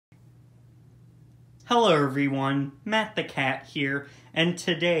Hello everyone, Matt the Cat here, and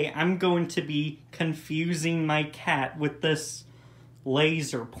today I'm going to be confusing my cat with this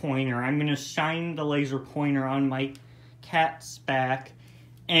laser pointer. I'm going to shine the laser pointer on my cat's back,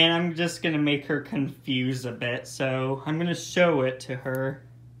 and I'm just going to make her confused a bit, so I'm going to show it to her.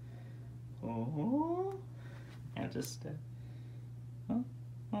 Oh, yeah, just...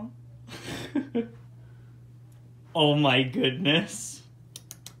 Oh my goodness.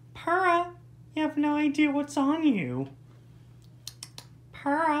 Purra, you have no idea what's on you.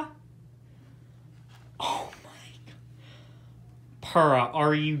 Purra. Oh my god. Purra,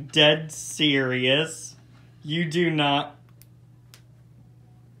 are you dead serious? You do not...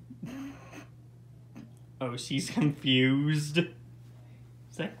 Oh, she's confused.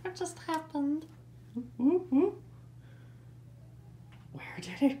 It's like, what just happened? Ooh, ooh. Where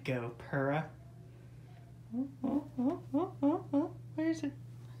did it go, Purra? Where is it?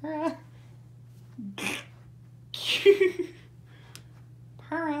 Purra.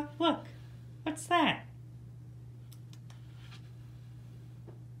 Purra, look. What's that?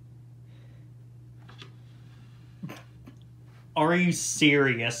 Are you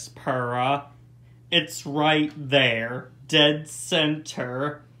serious, Purra? It's right there, dead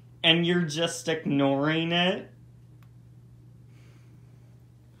center, and you're just ignoring it?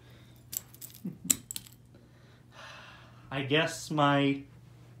 I guess my...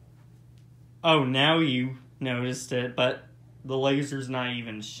 Oh, now you noticed it, but the laser's not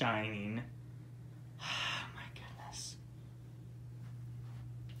even shining. My goodness.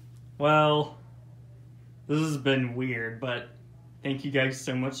 Well, this has been weird, but thank you guys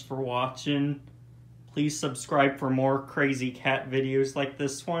so much for watching. Please subscribe for more crazy cat videos like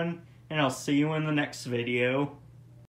this one, and I'll see you in the next video.